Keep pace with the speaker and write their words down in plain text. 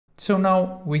So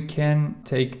now we can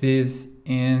take this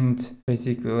and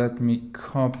basically let me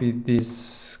copy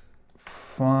this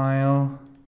file.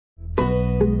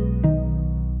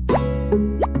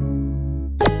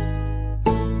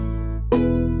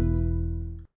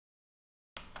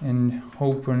 And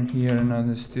open here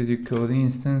another Studio Code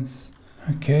instance.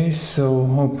 Okay, so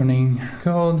opening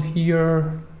code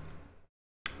here,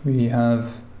 we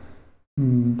have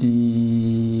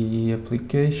the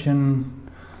application.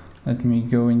 Let me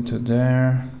go into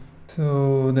there.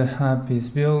 So the app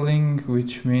is building,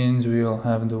 which means we will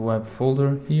have the web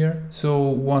folder here. So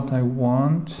what I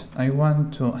want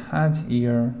to add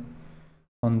here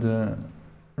on the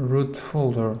root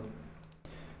folder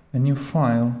a new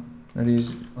file. That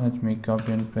is, let me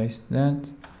copy and paste that.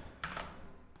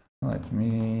 Let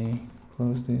me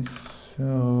close this.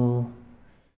 So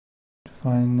the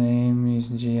file name is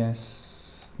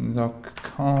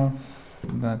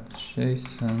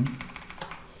JSDoc.json.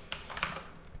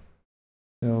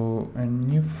 So a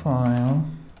new file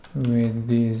with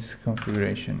this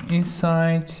configuration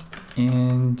inside,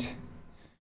 and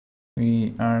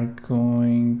we are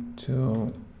going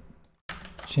to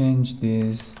change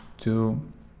this to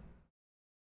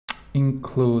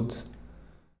include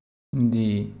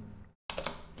the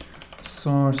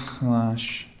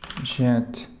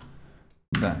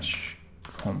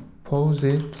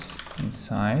source/jet-composites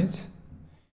inside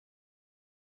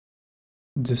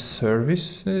the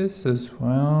services as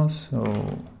well.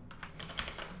 So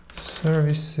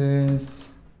services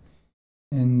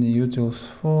in the utils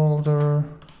folder,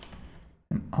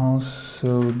 and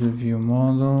also the view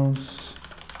models.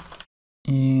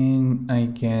 And I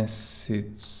guess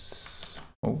it's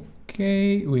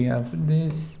okay. We have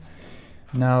this.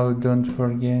 Now don't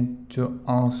forget to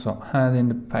also add in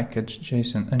the package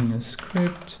JSON a new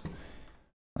script.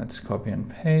 Let's copy and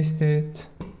paste it.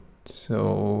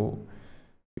 So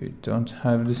we don't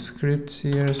have the scripts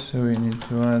here, so we need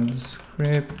to add the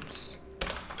scripts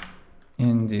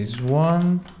in this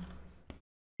one.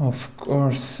 Of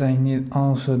course, I need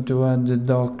also to add the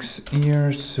docs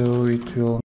here, so it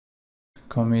will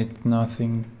commit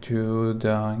nothing to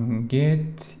the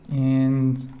git.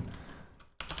 And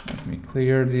let me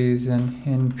clear this and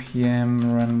npm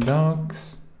run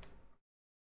docs.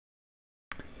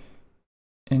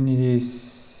 And it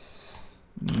is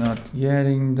not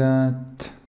getting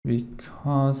that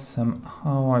because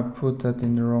somehow I put that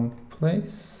in the wrong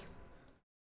place.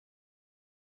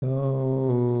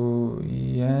 So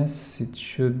yes, it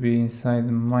should be inside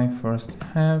my first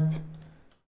app.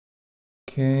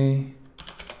 Okay,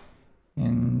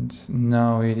 and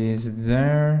now it is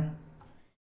there,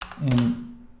 and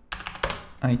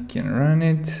I can run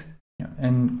it,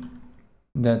 and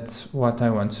that's what I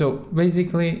want. So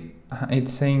basically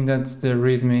it's saying that the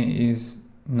readme is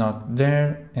not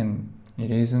there, and it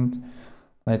isn't.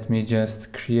 Let me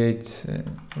just create a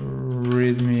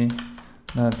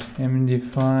readme.md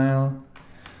file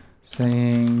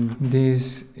saying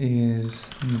this is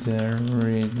the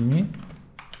readme.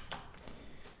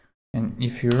 And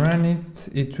if you run it,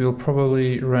 it will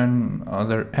probably run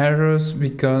other errors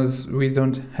because we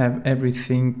don't have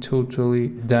everything totally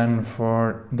done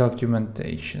for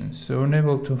documentation. So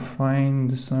unable to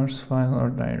find the source file or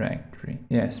directory.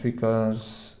 Yes,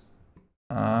 because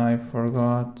I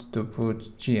forgot to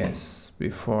put GS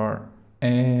before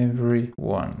every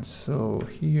one. So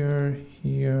here,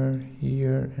 here,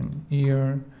 here, and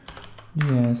here,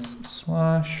 GS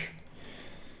slash.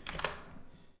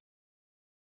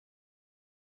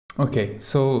 Okay,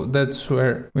 so that's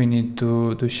where we need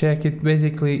to check it.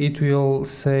 Basically, it will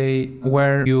say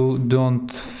where you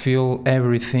don't fill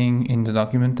everything in the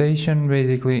documentation.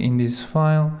 Basically, in this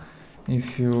file,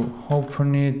 if you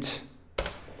open it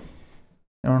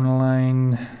on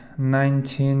line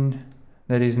 19,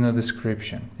 there is no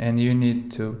description, and you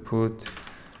need to put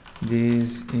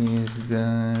this is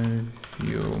the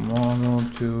view model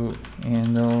to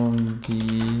handle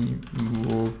the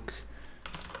book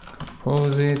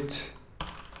composite,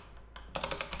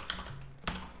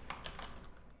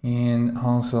 and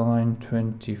also line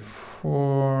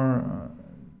 24,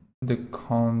 the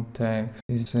context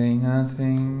is saying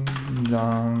nothing,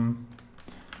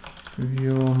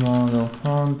 view model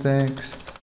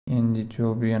context, and it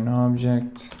will be an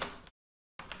object.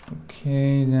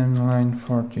 Okay, then line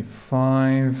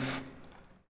 45,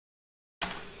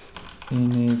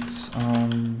 inits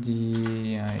on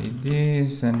the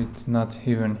IDs, and it's not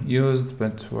even used,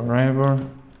 but wherever,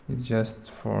 it's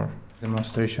just for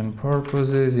demonstration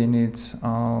purposes. Inits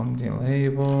on the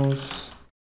labels,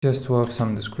 just to have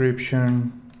some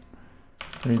description,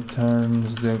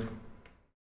 returns the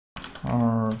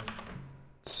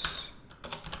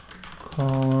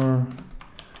color.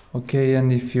 Okay,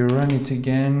 and if you run it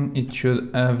again, it should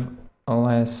have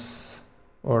less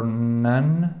or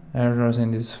none errors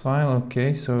in this file.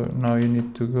 Okay, so now you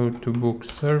need to go to book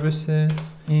services,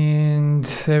 and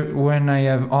when I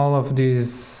have all of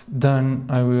this done,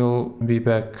 I will be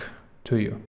back to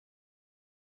you.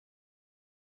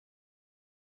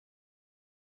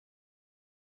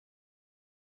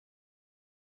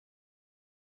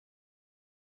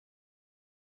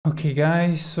 Okay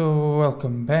guys, so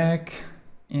welcome back,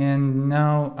 and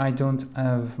now I don't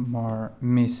have more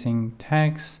missing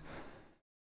tags,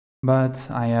 but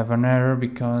I have an error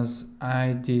because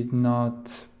I did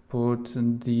not put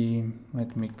the,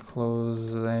 let me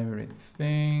close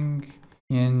everything,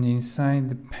 and inside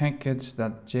the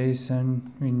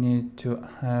package.json we need to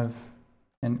have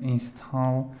and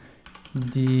install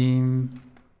the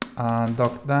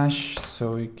doc dash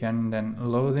so we can then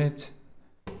load it.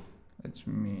 Let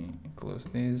me close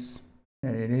this.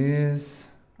 There it is.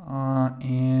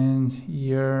 And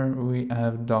here we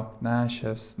have doc dash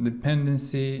as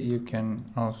dependency. You can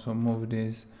also move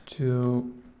this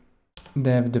to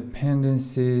dev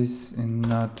dependencies and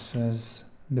not as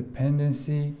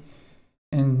dependency.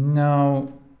 And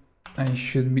now I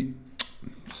should be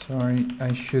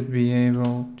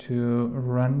able to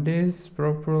run this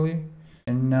properly.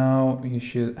 And now you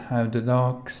should have the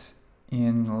docs.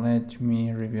 And let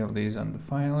me reveal this on the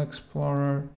File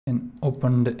Explorer and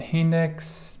open the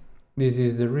index. This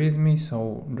is the README,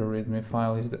 so the README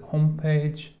file is the home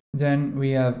page. Then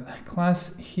we have a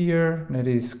class here that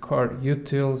is core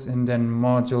utils, and then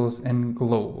modules and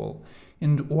global.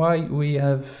 And why we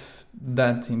have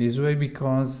that in this way?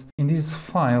 Because in this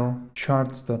file,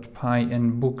 charts.py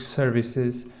and book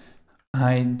services,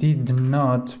 I did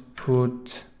not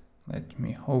put, let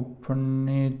me open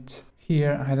it.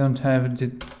 Here I don't have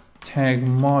the tag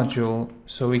module,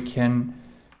 so we can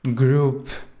group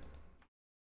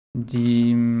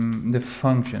the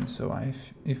function. So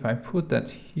if I put that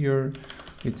here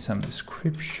with some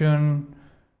description,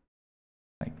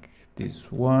 like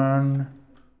this one,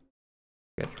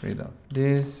 get rid of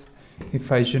this.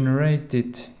 If I generate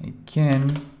it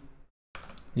again,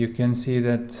 you can see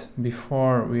that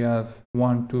before we have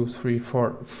 1, 2, 3,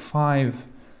 4, 5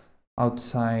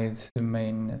 outside the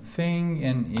main thing,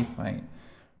 and if I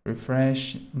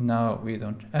refresh, now we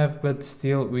don't have, but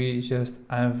still we just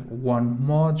have one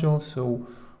module, so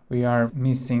we are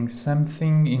missing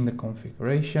something in the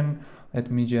configuration. Let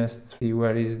me just see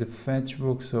where is the fetch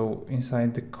book. So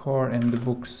inside the core and the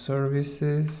book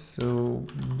services, so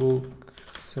book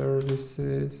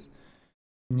services,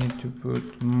 we need to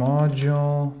put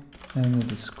module and the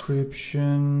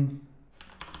description,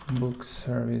 book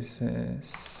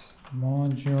services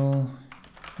module,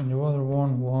 and the other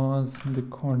one was the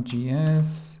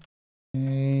core.js.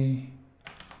 Okay,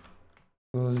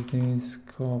 close this,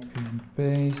 copy and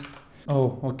paste.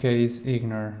 Oh, okay, it's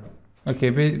ignore. Okay,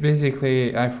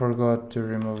 basically I forgot to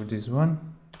remove this one,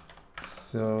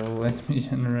 so let me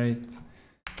generate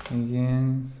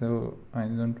again, so I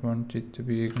don't want it to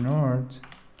be ignored.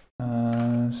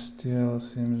 Still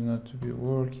seems not to be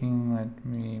working. Let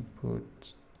me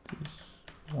put this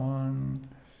one,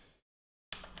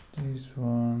 this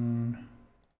one,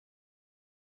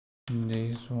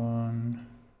 this one.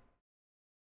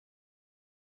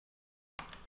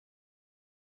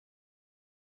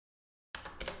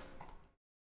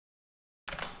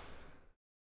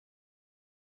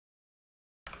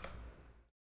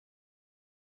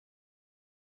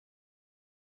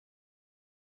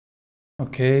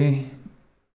 Okay,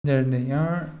 there they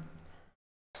are,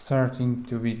 starting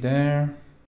to be there.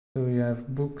 So you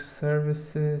have book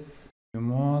services, view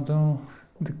model.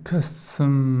 The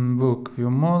custom book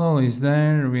view model is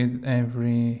there with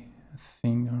everything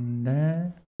on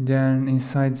there. Then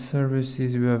inside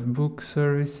services we have book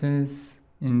services,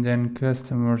 and then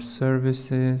customer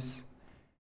services,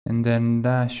 and then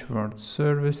dashboard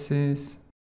services.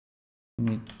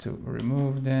 Need to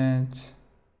remove that.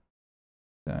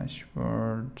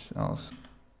 Dashboard, also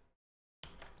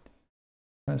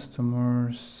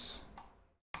customers.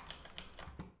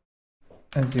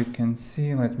 As you can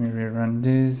see, let me rerun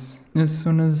this. As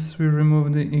soon as we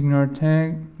remove the ignore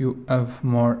tag, you have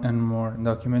more and more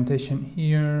documentation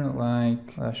here,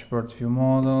 like dashboard view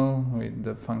model with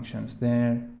the functions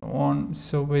there, so on.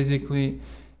 So basically,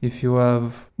 if you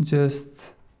have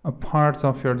just a part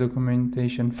of your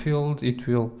documentation filled, it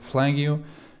will flag you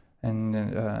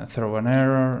and throw an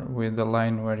error with the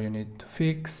line where you need to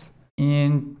fix.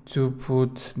 And to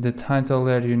put the title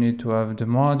there, you need to have the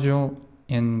module,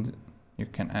 and you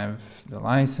can have the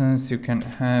license, you can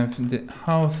have the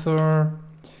author,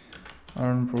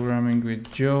 learn programming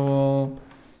with Joel,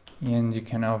 and you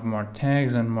can have more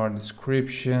tags and more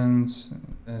descriptions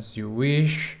as you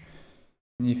wish.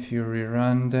 If you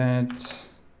rerun that,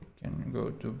 you can go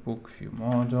to book view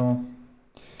model,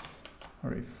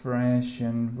 refresh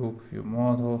and book view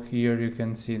model. Here you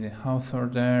can see the author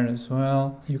there as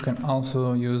well. You can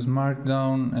also use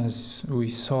Markdown as we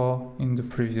saw in the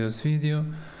previous video.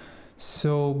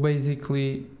 So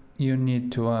basically you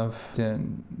need to have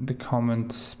the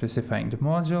comment specifying the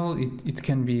module. It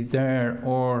can be there,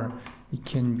 or it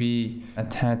can be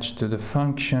attached to the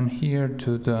function here,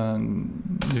 to the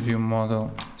view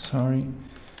model,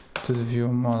 to the view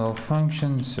model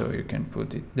function. So you can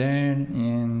put it there,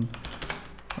 and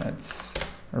let's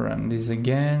run this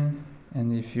again.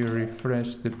 And if you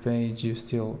refresh the page, you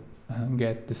still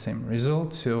get the same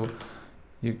result. So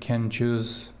you can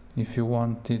choose if you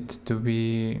want it to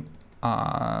be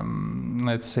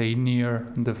let's say near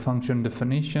the function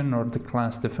definition or the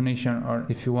class definition, or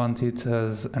if you want it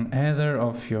as an header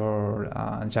of your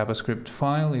JavaScript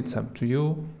file. It's up to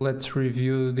you. Let's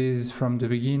review this from the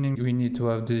beginning. We need to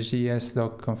have the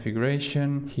JSDoc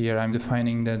configuration. Here I'm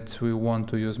defining that we want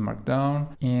to use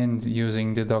Markdown and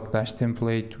using the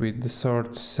doc-template with the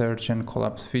sort, search and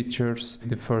collapse features,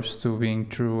 the first two being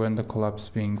true and the collapse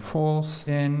being false.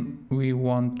 Then we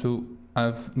want to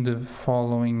have the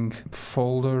following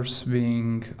folders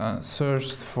being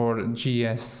searched for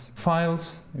JS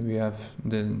files. We have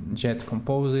the JET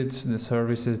composites, the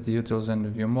services, the utils and the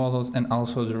view models, and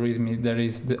also the readme. There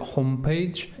is the home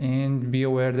page, and be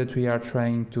aware that we are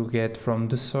trying to get from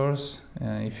the source.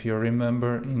 If you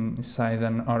remember, inside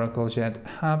an Oracle JET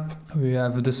app, we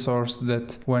have the source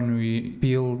that when we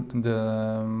build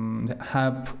the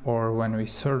app or when we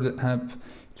serve the app,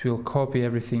 it will copy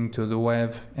everything to the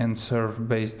web and serve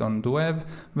based on the web,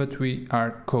 but we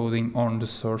are coding on the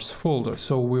source folder.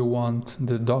 So we want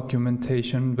the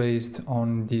documentation based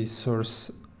on these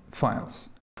source files.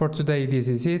 For today, this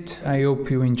is it. I hope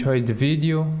you enjoyed the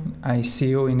video. I see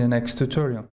you in the next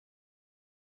tutorial.